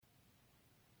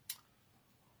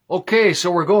Okay, so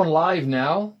we're going live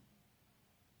now.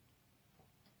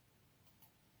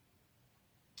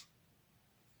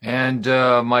 And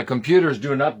my computer's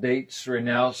doing updates right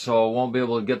now, so I won't be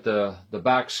able to get the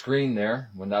back screen there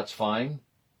when that's fine.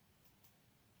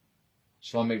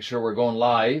 So I'll make sure we're going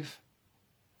live.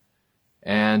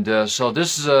 And so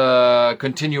this is a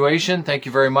continuation. Thank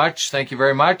you very much. Thank you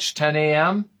very much. 10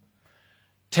 a.m.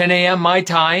 10 a.m. my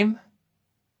time.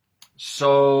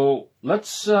 So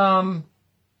let's,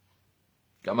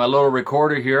 got my little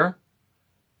recorder here.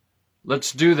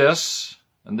 Let's do this.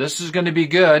 And this is going to be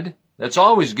good. That's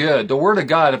always good. The Word of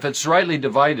God, if it's rightly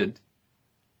divided.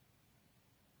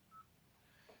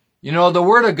 You know, the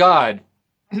Word of God,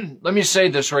 let me say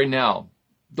this right now.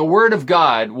 The Word of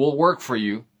God will work for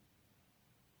you.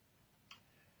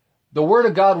 The Word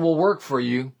of God will work for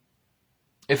you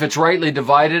if it's rightly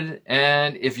divided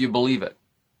and if you believe it.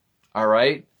 All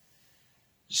right?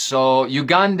 So,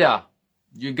 Uganda.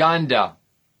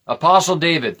 Apostle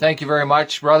David, thank you very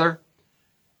much, brother.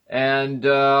 And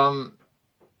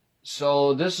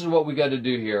so this is what we got to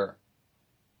do here.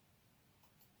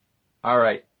 All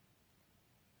right.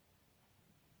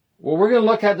 What we're going to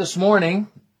look at this morning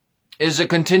is a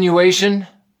continuation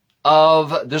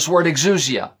of this word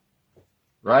exousia,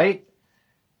 right?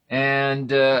 And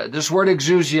this word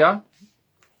exousia,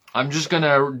 I'm just going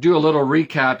to do a little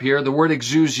recap here. The word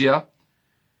exousia,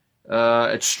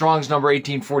 it's Strong's number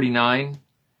 1849.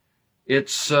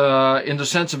 It's in the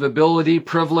sense of ability,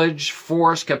 privilege,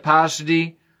 force,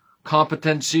 capacity,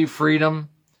 competency, freedom,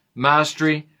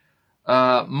 mastery.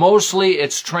 Mostly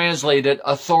it's translated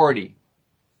authority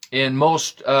in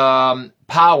most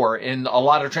power in a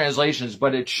lot of translations,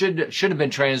 but it should have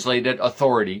been translated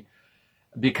authority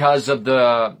because of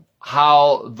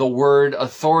how the word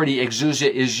authority, exousia,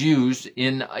 is used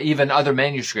in even other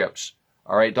manuscripts.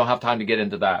 All right, don't have time to get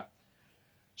into that.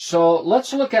 So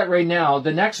let's look at right now,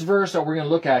 the next verse that we're going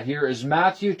to look at here is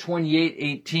Matthew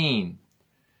 28:18.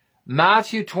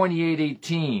 Matthew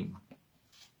 28:18.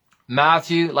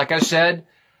 Matthew, like I said,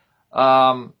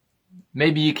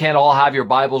 maybe you can't all have your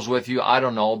Bibles with you. I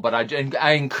don't know, but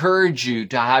I encourage you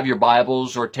to have your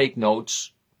Bibles or take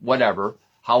notes, whatever,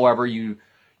 however you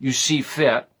see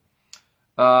fit.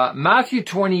 Matthew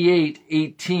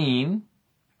 28:18.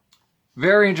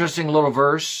 Very interesting little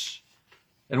verse.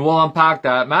 And we'll unpack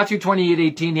that. Matthew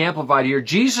 28:18, the Amplified here.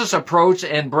 Jesus approached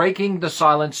and breaking the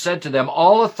silence said to them,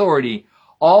 all authority,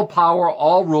 all power,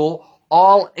 all rule,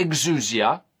 all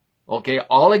exousia. Okay,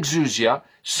 all exousia.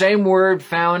 Same word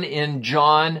found in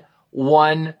John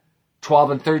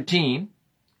 1:12 and 13.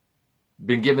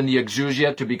 Been given the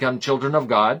exousia to become children of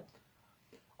God.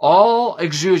 All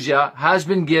exousia has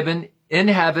been given in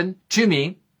heaven to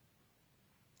me.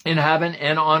 In heaven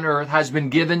and on earth has been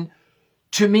given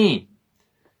to me.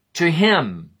 To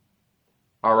him.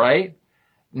 All right?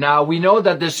 Now, we know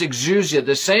that this exousia,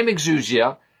 the same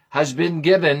exousia, has been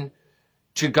given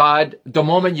to God the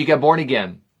moment you get born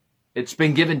again. It's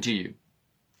been given to you.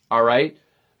 All right?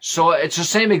 So, it's the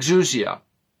same exousia.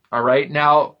 All right?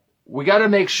 Now, we got to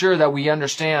make sure that we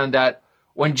understand that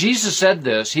when Jesus said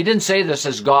this, he didn't say this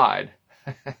as God.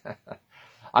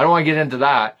 I don't want to get into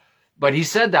that. But he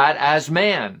said that as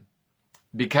man.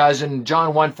 Because in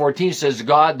John 1:14 it says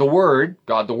God the Word,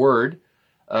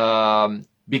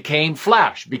 became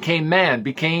flesh, became man,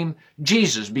 became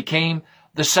Jesus, became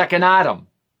the second Adam.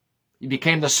 He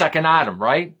became the second Adam,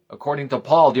 right? According to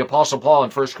Paul, the Apostle Paul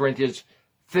in 1 Corinthians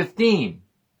 15.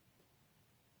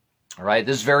 All right,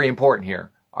 this is very important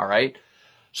here. All right.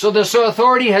 So this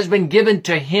authority has been given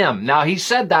to him. Now he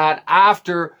said that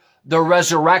after the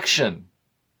resurrection.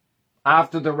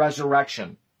 After the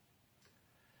resurrection.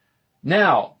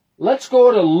 Now, let's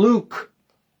go to Luke.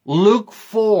 Luke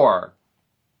 4.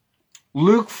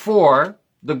 Luke 4,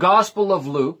 the Gospel of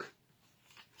Luke.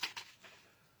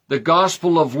 The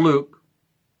Gospel of Luke,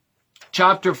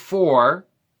 chapter 4.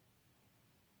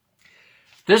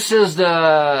 This is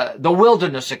the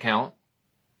wilderness account.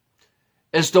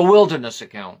 It's the wilderness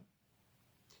account.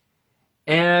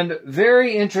 And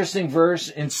very interesting verse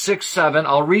in 6-7.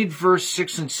 I'll read verse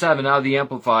 6 and 7 out of the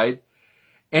Amplified.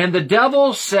 And the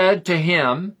devil said to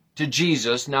him, to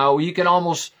Jesus, now you can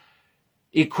almost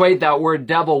equate that word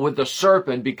devil with the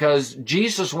serpent because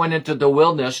Jesus went into the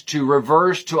wilderness to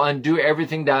reverse, to undo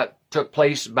everything that took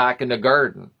place back in the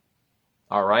garden.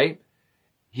 All right?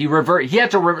 Somebody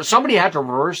had to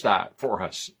reverse that for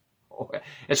us.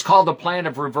 It's called the plan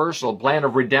of reversal, plan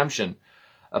of redemption,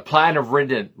 a plan of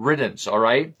riddance, all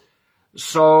right?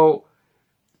 So,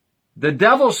 the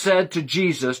devil said to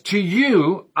Jesus, to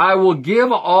you I will give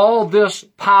all this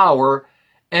power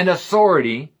and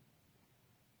authority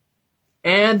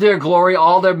and their glory,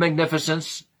 all their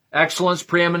magnificence, excellence,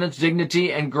 preeminence,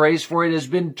 dignity, and grace, for it has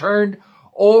been turned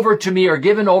over to me, or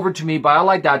given over to me, but I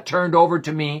like that, turned over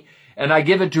to me, and I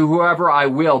give it to whoever I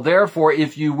will. Therefore,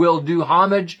 if you will do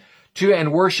homage to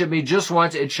and worship me just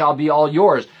once, it shall be all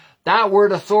yours. That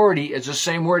word authority is the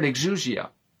same word, exousia.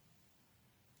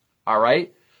 All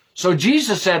right? So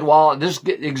Jesus said, well, this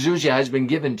exousia has been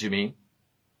given to me.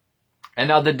 And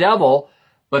now the devil,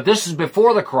 but this is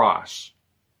before the cross.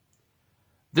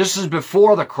 This is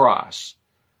before the cross.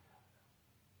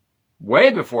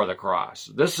 Way before the cross.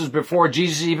 This is before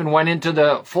Jesus even went into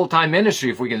the full-time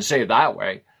ministry, if we can say it that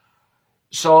way.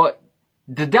 So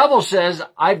the devil says,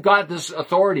 I've got this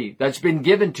authority that's been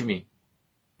given to me.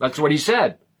 That's what he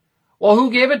said. Well,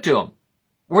 who gave it to him?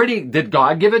 Did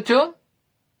God give it to him?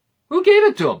 Who gave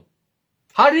it to him?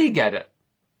 How did he get it?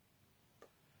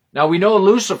 Now we know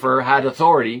Lucifer had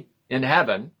authority in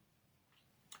heaven,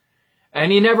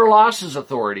 and he never lost his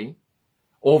authority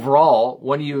overall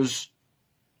when he was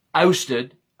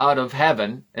ousted out of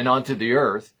heaven and onto the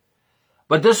earth.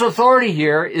 But this authority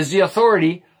here is the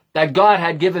authority that God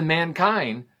had given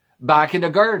mankind back in the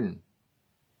garden.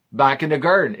 Back in the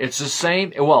garden. It's the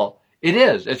same, well, it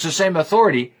is. It's the same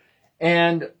authority.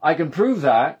 And I can prove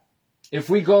that if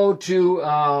we go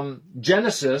to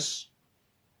Genesis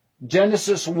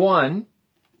 1.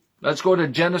 Let's go to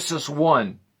Genesis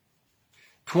 1,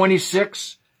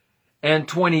 26 and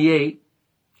 28.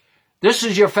 This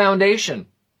is your foundation.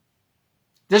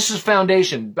 This is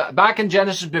foundation. Back in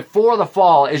Genesis, before the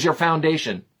fall, is your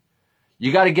foundation.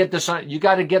 You got to get this. You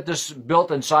got to get this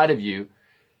built inside of you,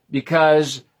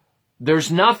 because there's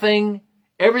nothing.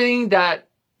 Everything that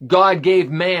God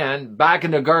gave man back in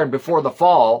the garden before the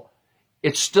fall,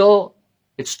 it's still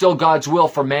God's will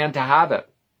for man to have it,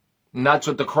 and that's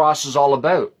what the cross is all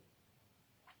about.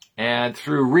 And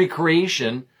through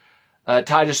recreation,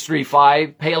 Titus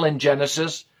 3:5, Palin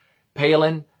Genesis,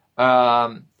 Palin.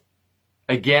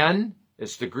 Again,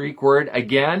 it's the Greek word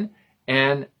again,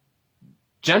 and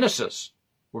Genesis.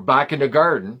 We're back in the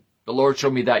garden. The Lord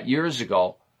showed me that years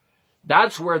ago.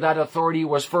 That's where that authority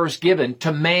was first given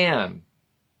to man.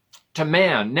 To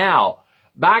man. Now,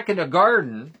 back in the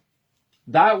garden,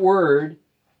 that word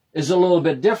is a little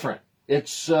bit different.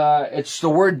 It's the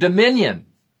word dominion.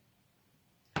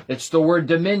 It's the word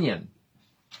dominion.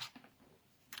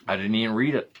 I didn't even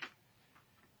read it.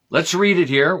 Let's read it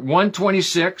here.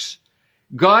 126.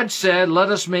 God said, let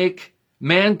us make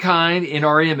mankind in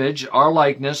our image, our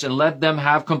likeness, and let them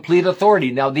have complete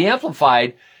authority. Now, the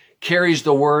Amplified carries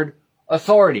the word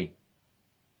authority.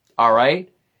 All right?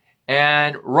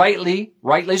 And rightly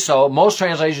so. Most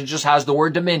translations just has the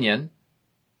word dominion.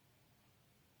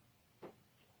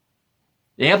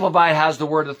 The Amplified has the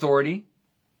word authority.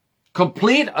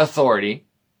 Complete authority.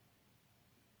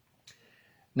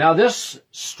 Now, this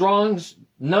Strong's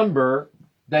number,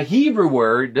 the Hebrew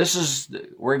word,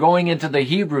 we're going into the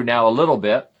Hebrew now a little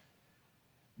bit.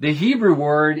 The Hebrew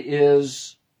word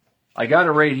is, I got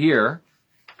it right here.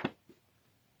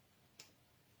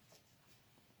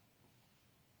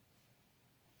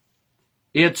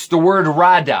 It's the word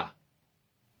rada.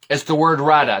 It's the word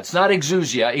rada. It's not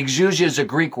exousia. Exousia is a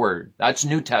Greek word. That's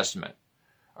New Testament.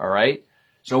 All right?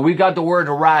 So we got the word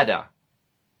rada.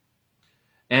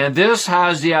 And this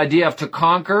has the idea of to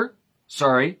conquer,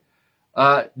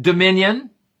 dominion,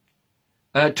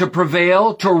 to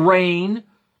prevail, to reign,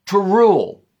 to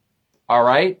rule. All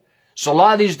right? So a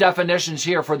lot of these definitions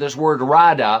here for this word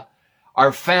rada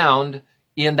are found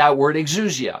in that word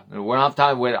exousia. And we don't have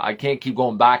time. I can't keep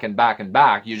going back and back and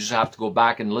back. You just have to go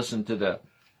back and listen to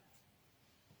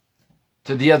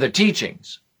the other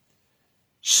teachings.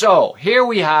 So here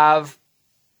we have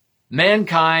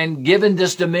mankind given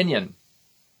this dominion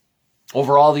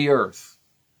over all the earth.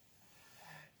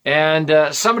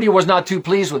 And somebody was not too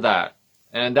pleased with that.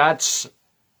 And that's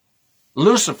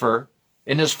Lucifer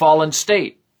in his fallen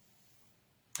state.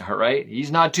 All right?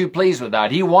 He's not too pleased with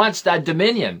that. He wants that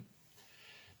dominion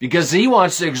because he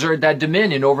wants to exert that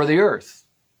dominion over the earth.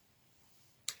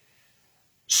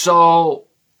 So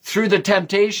through the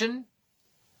temptation,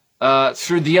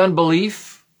 through the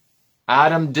unbelief,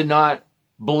 Adam did not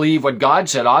believe what God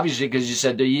said, obviously, because he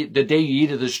said, the day you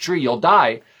eat of this tree, you'll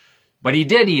die. But he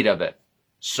did eat of it.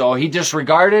 So he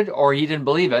disregarded, or he didn't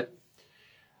believe it.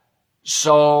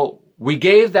 So we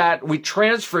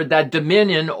transferred that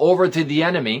dominion over to the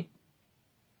enemy.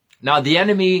 Now, the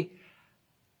enemy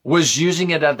was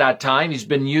using it at that time. He's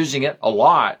been using it a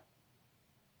lot.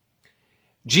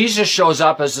 Jesus shows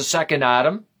up as the second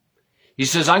Adam. He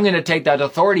says, I'm going to take that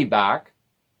authority back.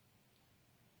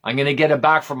 I'm going to get it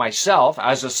back for myself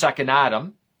as a second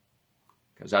Adam,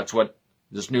 because that's what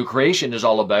this new creation is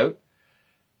all about.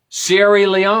 Sierra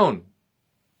Leone.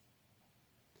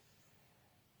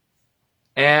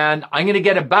 and I'm going to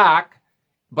get it back,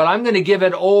 but I'm going to give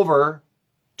it over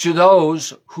to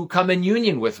those who come in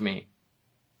union with me.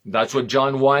 That's what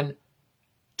John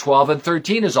 1:12 and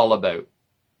 13 is all about.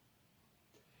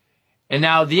 And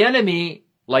now the enemy,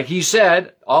 like he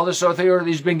said, all this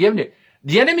authority has been given to you.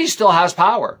 The enemy still has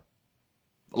power.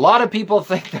 A lot of people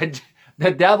think that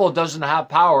the devil doesn't have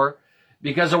power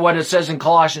because of what it says in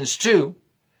Colossians 2.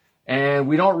 And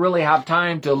we don't really have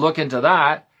time to look into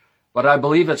that. But I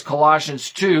believe it's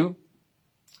Colossians 2,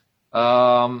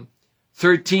 13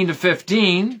 to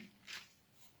 15.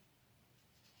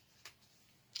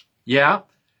 Yeah.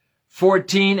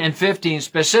 14 and 15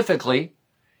 specifically.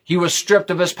 He was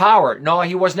stripped of his power. No,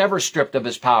 he was never stripped of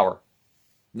his power.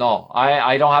 No,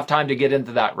 I don't have time to get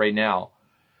into that right now.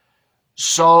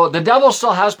 So the devil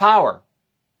still has power,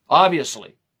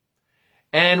 obviously.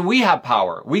 And we have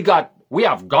power. We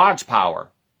have God's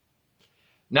power.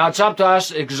 Now it's up to us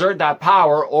to exert that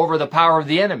power over the power of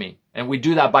the enemy. And we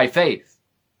do that by faith.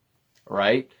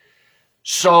 Right?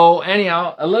 So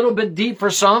anyhow, a little bit deep for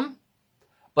some,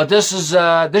 but this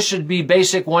should be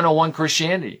basic 101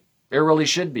 Christianity. It really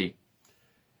should be.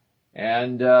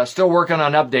 And still working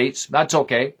on updates. That's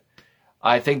okay.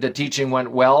 I think the teaching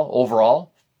went well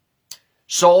overall.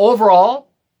 So overall,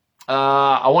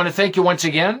 I want to thank you once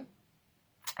again.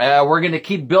 We're going to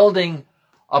keep building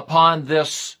upon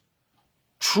this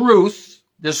truth,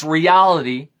 this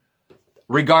reality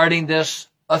regarding this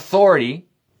authority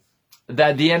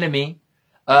that the enemy,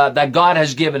 that God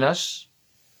has given us,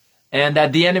 and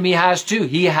that the enemy has too.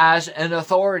 He has an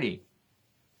authority.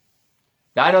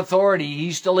 That authority,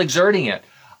 he's still exerting it.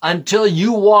 Until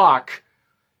you walk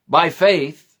by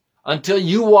faith, until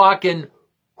you walk in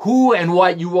who and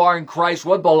what you are in Christ,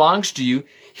 what belongs to you,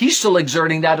 he's still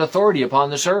exerting that authority upon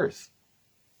this earth.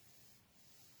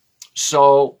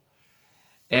 So,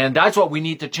 and that's what we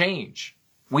need to change.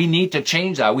 We need to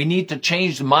change that. We need to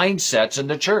change mindsets in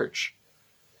the church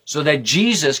so that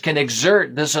Jesus can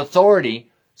exert this authority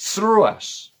through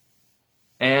us.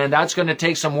 And that's going to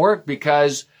take some work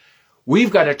because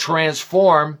we've got to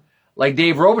transform, like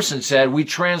Dave Roberson said, we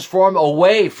transform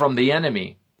away from the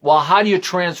enemy. Well, how do you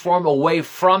transform away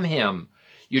from him?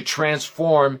 You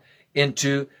transform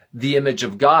into the image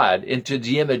of God, into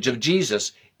the image of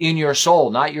Jesus in your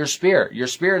soul, not your spirit. Your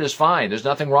spirit is fine. There's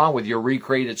nothing wrong with your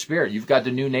recreated spirit. You've got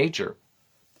the new nature.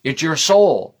 It's your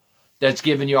soul that's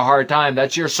giving you a hard time.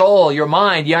 That's your soul, your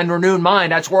mind, your unrenewed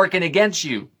mind. That's working against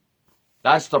you.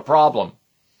 That's the problem.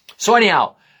 So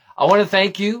anyhow, I want to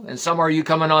thank you, and some of you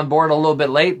coming on board a little bit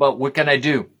late, but what can I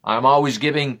do? I'm always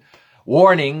giving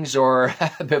warnings or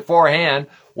beforehand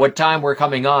what time we're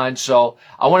coming on. So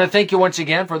I want to thank you once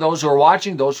again for those who are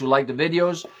watching, those who like the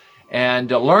videos, and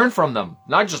learn from them.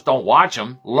 Not just don't watch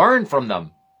them, learn from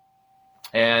them.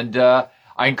 And I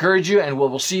encourage you, and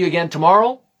we'll see you again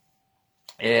tomorrow.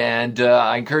 And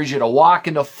I encourage you to walk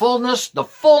in the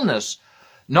fullness,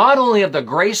 not only of the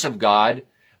grace of God,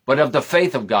 but of the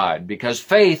faith of God, because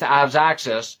faith has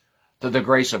access to the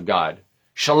grace of God.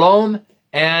 Shalom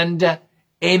and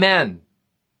amen.